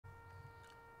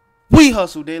We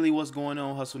Hustle Daily, what's going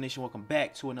on, Hustle Nation? Welcome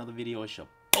back to another video. It's your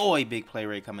boy, Big Play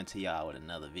Ray, coming to y'all with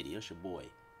another video. It's your boy.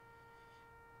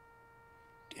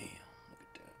 Damn, look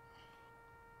at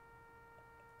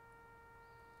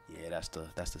that. Yeah, that's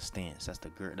the stance. That's the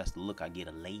girl. That's the look I get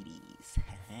of ladies.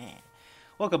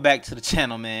 Welcome back to the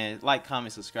channel, man. Like,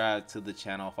 comment, subscribe to the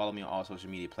channel. Follow me on all social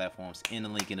media platforms in the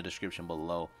link in the description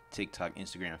below. TikTok,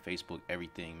 Instagram, Facebook,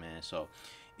 everything, man. So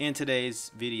in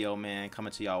today's video, man,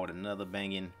 coming to y'all with another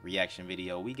banging reaction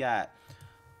video. We got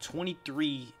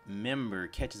 23 member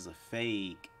catches a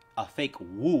fake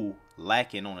woo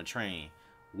lacking on a train.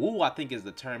 Woo, I think, is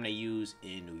the term they use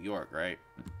in New York, right?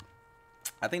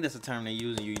 I think that's the term they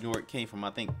use in New York. Came from,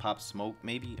 I think, Pop Smoke,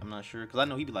 maybe. I'm not sure, because I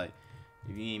know he be like,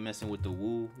 if you ain't messing with the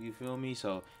woo, you feel me?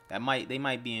 So they might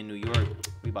be in New York.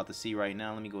 We about to see right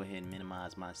now. Let me go ahead and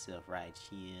minimize myself right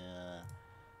here.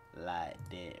 Like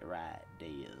that right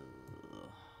there.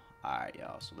 Alright,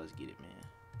 y'all, so let's get it,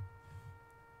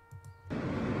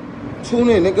 man. Tune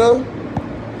in, nigga.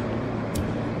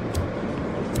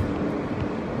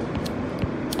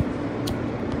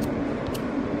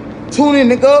 Tune in,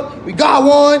 nigga. We got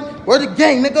one. We're the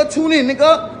gang, nigga. Tune in,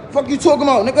 nigga. Fuck you talking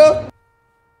about, nigga.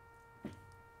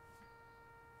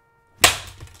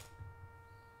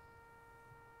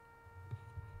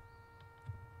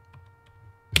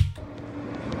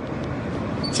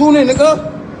 Tune in,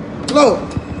 nigga. Look.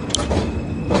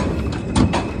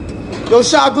 Yo,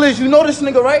 Shot Glitch, you know this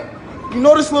nigga, right? You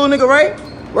know this little nigga, right?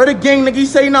 We're the gang, nigga. You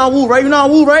say you not woo, right? You not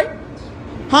woo, right?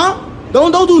 Huh?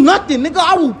 Don't do nothing, nigga.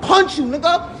 I will punch you,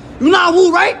 nigga. You not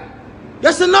woo, right?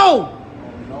 Yes or no?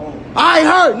 No. I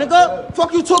heard, nigga.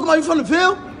 Fuck you talking about, you from the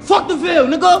Ville? Fuck the Ville,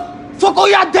 nigga. Fuck all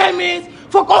y'all dead mans.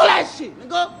 Fuck all that shit,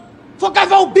 nigga. Fuck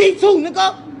FOB too,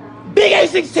 nigga. Big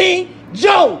A16,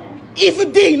 Joe, E for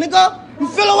D, nigga. You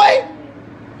feel away?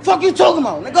 Fuck you talking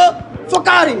about, nigga. Fuck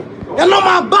out of here. Y'all know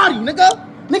my body,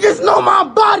 nigga. Niggas know my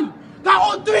body. Got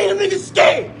all three of them niggas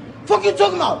scared. Fuck you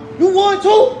talking about? You won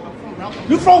too?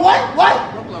 You from what?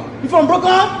 What? Brooklyn. You from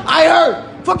Brooklyn? I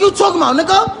heard. Fuck you talking about,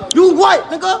 nigga? You what,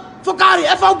 nigga? Fuck out of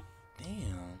here. FOB.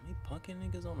 Damn, they punking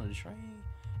niggas on the train.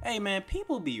 Hey, man,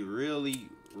 people be really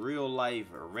real life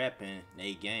rapping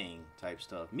they gang type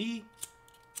stuff. Me,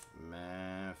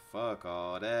 man, fuck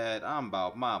all that. I'm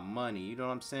about my money, you know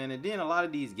what I'm saying? And then a lot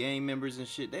of these gang members and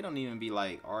shit, they don't even be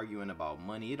like arguing about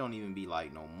money. It don't even be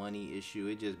like no money issue.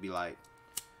 It just be like,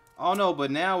 I don't know,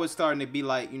 but now it's starting to be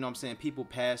like, you know what I'm saying, people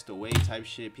passed away type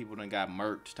shit. People done got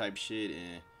murked type shit,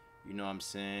 and you know what I'm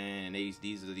saying,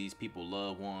 these are these people,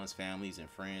 loved ones, families and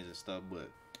friends and stuff. But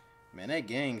man, that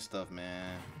gang stuff,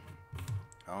 man,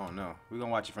 I don't know. We're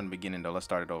gonna watch it from the beginning though. Let's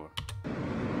start it over.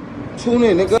 Tune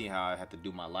in, nigga. See how I have to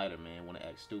do my lighter, man, when I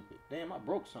act stupid. Damn, I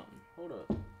broke something. Hold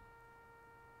up.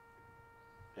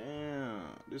 Damn,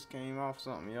 this came off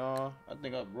something, y'all. I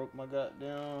think I broke my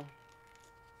goddamn.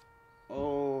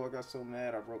 Oh, I got so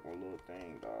mad I broke my little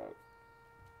thing, dog.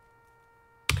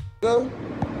 Go.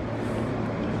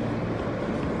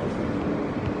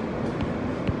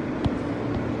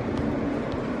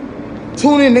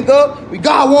 Tune in, nigga. We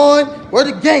got one. We're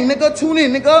the gang, nigga. Tune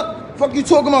in, nigga. Fuck you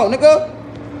talking about, nigga.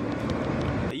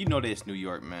 Hey, you know this New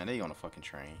York, man. They on a fucking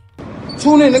train.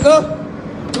 Tune in, nigga.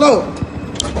 Look.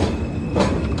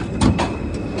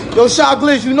 Yo, Shot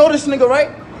Glitch, you know this nigga,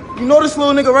 right? You know this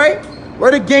little nigga, right?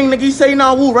 We're the gang, nigga. You say you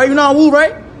not woo, right? You not woo,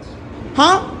 right?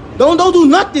 Huh? Don't do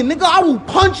nothing, nigga. I will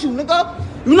punch you, nigga.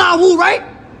 You not woo, right?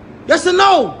 Yes or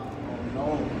no?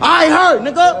 No. I heard,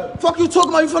 nigga. Fuck you talking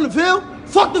about, you from the Ville?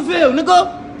 Fuck the Ville,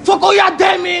 nigga. Fuck all y'all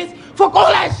dead mans. Fuck all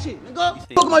that shit, nigga.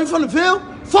 Talking about, you from the Ville?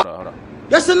 Fuck. Hold up.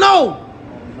 Yes or no?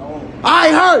 No. I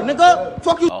heard, nigga.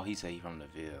 Fuck you. Oh, he said he from the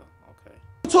Ville. Okay.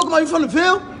 Talking about, you from the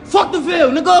Ville? Fuck the Ville,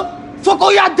 nigga. Fuck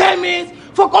all y'all dead mans.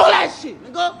 Fuck all that shit,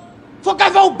 nigga. Fuck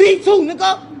FOB too,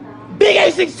 nigga. Big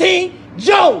A16,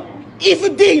 Joe, E for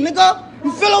D, nigga.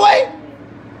 You feel away?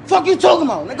 Fuck you talking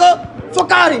about, nigga. Fuck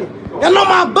out of here. Y'all know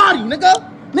my body,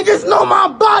 nigga. Niggas know my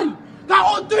body. Got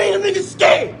all three of them niggas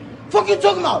scared. Fuck you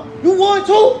talking about? You won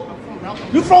too?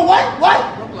 You from what?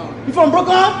 What? Brooklyn. You from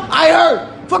Brooklyn? I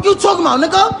heard. Fuck you talking about,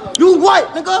 nigga? You what,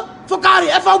 nigga? Fuck out of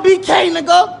here. FOBK,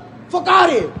 nigga. Fuck out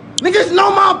of here. Niggas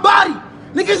know my body.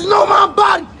 Niggas know my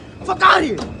body. Fuck out of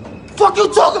here. Fuck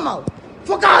you talking about?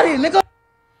 Fuck out of here, nigga.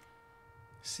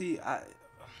 See, I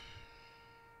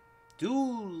do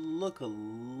look a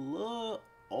little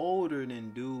older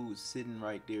than dude sitting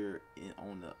right there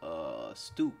on the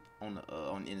stoop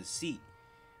in the seat.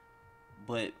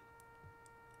 But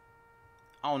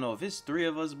I don't know if it's three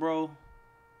of us, bro.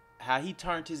 How he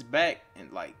turned his back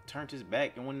and went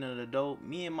into the door.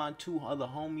 Me and my two other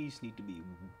homies need to be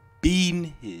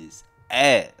beating his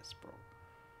ass, bro.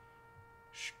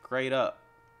 Straight up.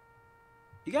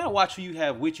 You gotta watch who you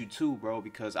have with you too, bro.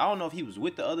 Because I don't know if he was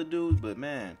with the other dudes, but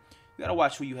man, you gotta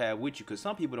watch who you have with you. Cause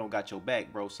some people don't got your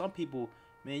back, bro. Some people,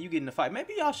 man, you get in a fight.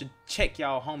 Maybe y'all should check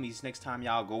y'all homies next time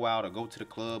y'all go out or go to the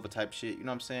club or type shit. You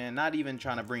know what I'm saying? Not even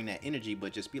trying to bring that energy,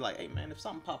 but just be like, hey man, if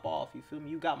something pop off, you feel me?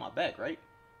 You got my back, right?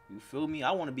 You feel me?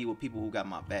 I want to be with people who got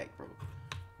my back, bro.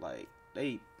 Like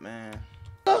they, man.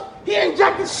 He ain't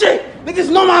jacking shit. Niggas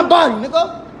know my body,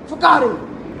 nigga. Fuck out of here.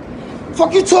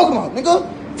 Fuck you talking about,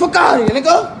 nigga. Fuck out of here,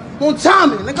 nigga. On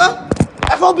time,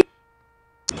 nigga. FOB.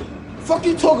 Fuck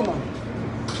you talking about.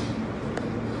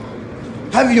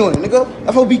 Heavy on it, nigga.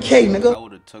 FOBK, nigga. I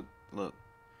would have took, look,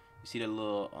 you see that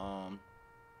little,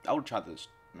 I would have tried to,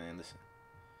 man, listen.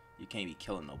 You can't be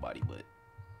killing nobody, but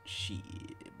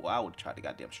shit. Boy, I would have tried to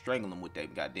goddamn strangle him with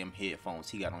that goddamn headphones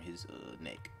he got on his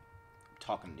neck.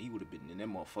 Talking, he would have been in that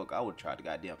motherfucker. I would have tried to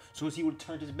goddamn. As soon as he would have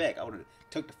turned his back, I would have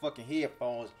took the fucking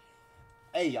headphones.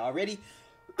 Hey, y'all ready?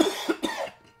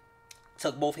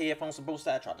 Took both headphones on both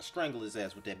sides, tried to strangle his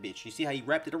ass with that bitch. You see how he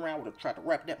wrapped it around? Would have tried to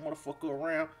wrap that motherfucker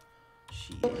around.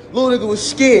 Shit. Little nigga was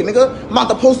scared, nigga. I'm about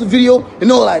to post a video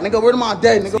and all that, nigga. Where my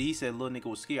dad, nigga? See, he said little nigga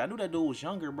was scared. I knew that dude was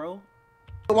younger, bro.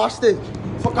 Watch this.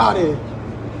 Fuck out of here.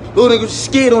 Little nigga was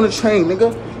scared on the train,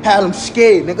 nigga. Had him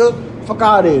scared, nigga. Fuck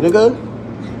out of here, nigga.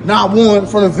 Not one in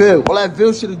front of Ville. All that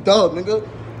Ville shit is dub, nigga.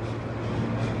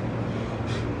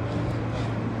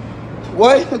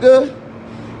 What, nigga?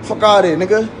 Fuck out of here,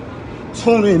 nigga.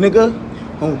 Tune in, nigga.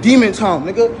 On Demon Time,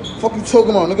 nigga. Fuck you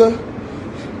talking about, nigga.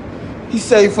 He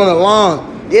say from the line.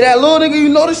 Yeah, that little nigga, you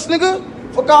know this nigga?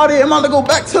 Fuck out of here. I'm about to go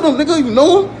back to them, nigga. You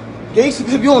know him? Yeah, if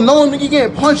you don't know him, nigga, you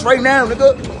getting punched right now,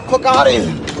 nigga. Fuck out of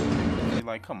here. You're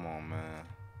like, come on, man.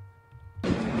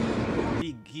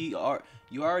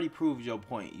 You already proved your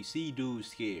point. You see dudes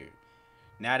scared.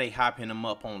 Now they hopping him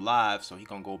up on live, so he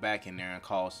gonna go back in there and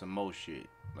call some more shit.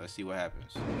 Let's see what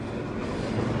happens.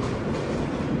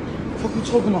 Fuck you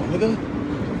talking about, nigga?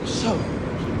 What's up?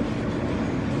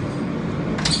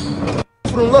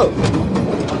 Look.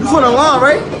 You from the line,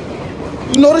 right?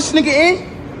 You know this nigga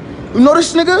in? You know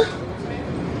this nigga?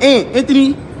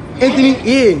 Anthony,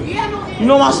 yeah. You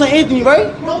know my son Anthony,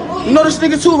 right? You know this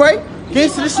nigga too, right?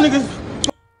 Get to this nigga.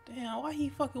 Damn, why he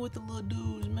fucking with the little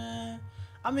dudes, man?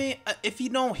 I mean, if he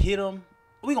don't hit him,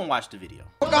 we gonna watch the video.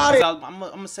 I'm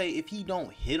gonna say if he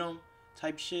don't hit him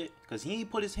type shit, cause he ain't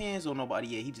put his hands on nobody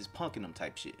yet. He just punking them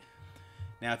type shit.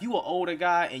 Now, if you an older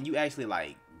guy and you actually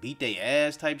like beat their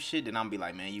ass type shit, then I'm be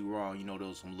like, man, you wrong. You know,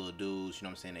 those some little dudes. You know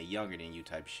what I'm saying? They younger than you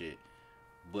type shit.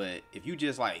 But if you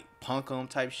just like punk them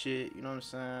type shit, you know what I'm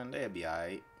saying? They'll be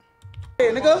alright.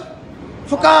 Hey, nigga.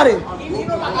 Fuck out of here.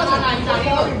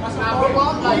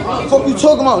 Fuck you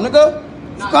talking about, nigga?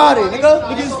 Fuck out of here, nigga.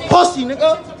 Niggas pussy,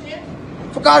 nigga.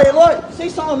 Fuck out of here, Lloyd. Say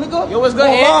something, nigga. Yo, what's good,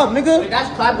 nigga? Wait,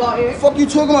 that's Clap God here? Fuck you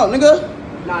talking about, nigga?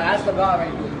 Nah, that's the God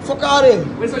right here. Fuck out of here.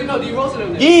 Wait, so you know D roasted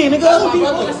him then? Yeah, nigga.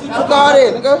 Fuck out of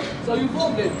here, nigga. So you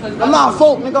folk then? I'm not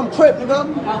folk, nigga. I'm Crip, nigga.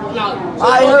 So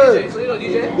I heard. DJ. So you know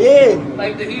DJ? Yeah.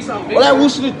 Like, he's something big. All that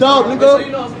whoosh the dog, nigga. So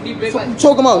you know he big Fuck like... you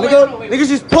talking about, nigga? Wait. Niggas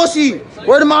just pussy.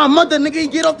 Word to my mother, nigga. He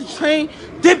get off the train,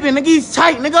 dipping, nigga. He's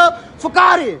tight, nigga. Fuck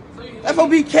out of here.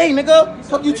 FOBK, nigga.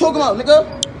 Fuck you talking about, nigga?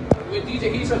 With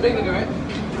DJ, he's some big nigga, right?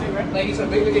 Like, he's some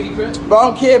big nigga, he Crip? Bro, I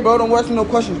don't care, bro. Don't ask me no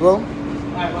questions, bro.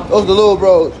 Alright, bro. Those the little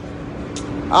bros.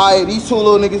 Alright, these two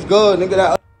little niggas good, nigga.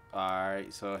 That.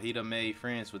 Alright, so he done made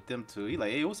friends with them two. He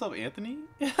like, hey, what's up, Anthony?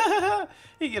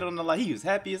 He get on the like, he was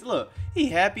happy as look. He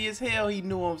happy as hell. He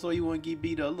knew him, so he wouldn't get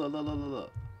beat up.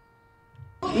 Look.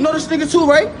 You know this nigga too,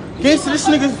 right? Get to this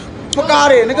nigga. Fuck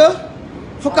out of here, nigga.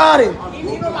 Fuck out of here.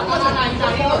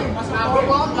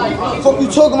 Fuck you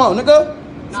talking about, nigga?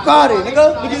 Fuck out of here,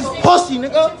 nigga. Niggas pussy,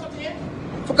 nigga.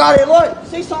 Fuck out of here, Lloyd.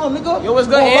 Say something, nigga. Yo, what's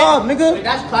good, nigga? Wait,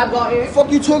 that's Clap God here?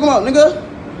 Fuck you talking about, nigga?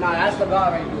 Nah, that's the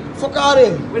God right here. Fuck out of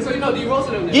here. Wait, so you know D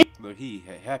roasted him then? Look, he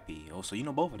happy. Oh, so you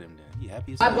know both of them then. He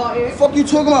happy as Clap hell. God here? Fuck you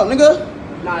talking about,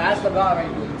 nigga? Nah, that's the God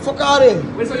right here. Fuck out of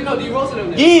here. Wait, so you know D roasted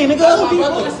him then? Yeah, nigga.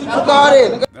 Fuck out of here,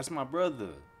 nigga. That's my brother.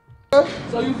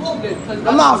 So you folk then?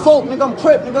 I'm not folk, nigga. I'm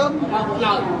Crip, nigga.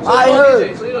 Nah, so I you know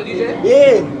heard. DJ. So you know DJ?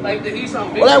 Yeah. Like, he's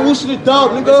something big. All that whoosh the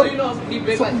dog, Wait, so you nigga. know he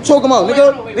big Fuck like... you talking about,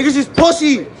 nigga? Wait. Niggas just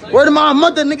pussy. Word to my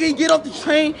mother, nigga. He get off the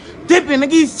train, dipping,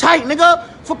 nigga. He's tight,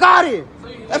 nigga. Fuck out of here.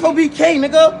 FOBK,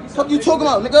 nigga. Fuck you talking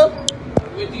about, nigga?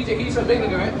 With DJ, he's some big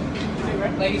nigga, right?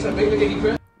 Like, he's some big nigga, he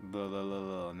Crip?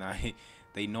 Look. Now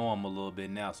they know him a little bit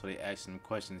now, so they ask him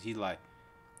questions. He's like,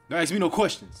 don't ask me no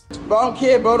questions. Bro, I don't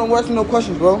care, bro. Don't ask me no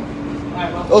questions, bro.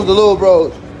 Alright, bro. Those the little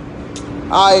bros.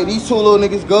 Alright, these two little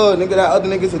niggas good, nigga. That other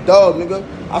nigga's a dog, nigga.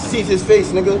 I see his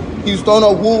face, nigga. He was throwing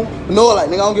up woo. No, like,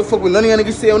 nigga, I don't give a fuck with none of y'all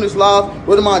niggas say on this live.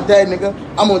 Where to my dad, nigga?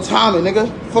 I'm on timing,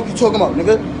 nigga. Fuck you talking about,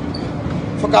 nigga?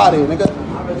 Fuck out of here, nigga.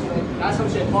 That's some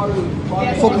shit. Fuck you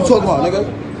talking about, nigga?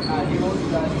 He knows you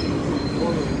guys.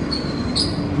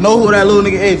 Know who that little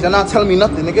nigga is. You're not telling me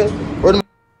nothing, nigga. Where the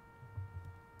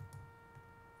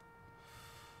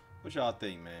What y'all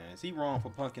think, man? Is he wrong for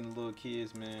punking the little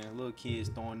kids, man? Little kids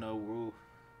throwing no roof.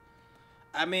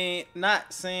 I mean,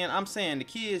 not saying. I'm saying the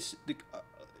kids,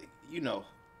 you know,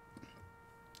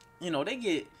 they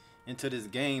get into this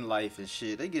gang life and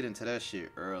shit. They get into that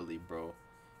shit early, bro.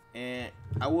 And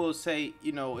I will say,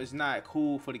 it's not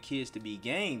cool for the kids to be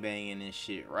gang banging and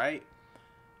shit, right?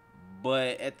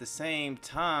 But at the same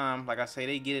time, like I say,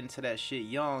 they get into that shit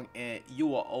young, and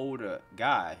you an older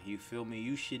guy. You feel me?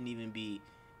 You shouldn't even be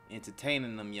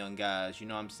entertaining them young guys. You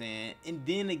know what I'm saying? And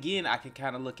then again, I can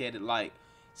kind of look at it like,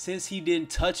 since he didn't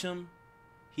touch him,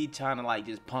 he trying to like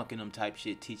just punking them type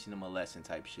shit, teaching them a lesson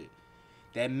type shit.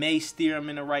 That may steer him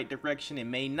in the right direction. It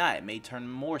may not. It may turn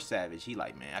him more savage. He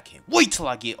like, man, I can't wait till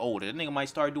I get older. That nigga might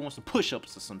start doing some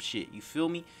push-ups or some shit. You feel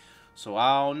me? So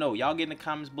I don't know. Y'all get in the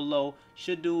comments below.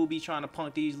 Should dude be trying to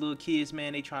punk these little kids,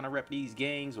 man? They trying to rep these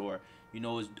gangs, or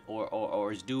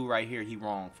or is dude right here, he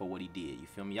wrong for what he did? You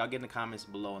feel me? Y'all get in the comments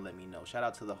below and let me know. Shout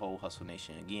out to the whole Hustle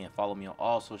Nation. Again, follow me on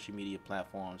all social media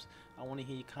platforms. I want to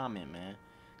hear your comment, man.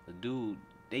 The dude,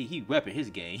 he repping his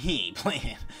game. He ain't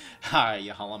playing. All right,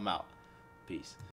 y'all. I'm out. Peace.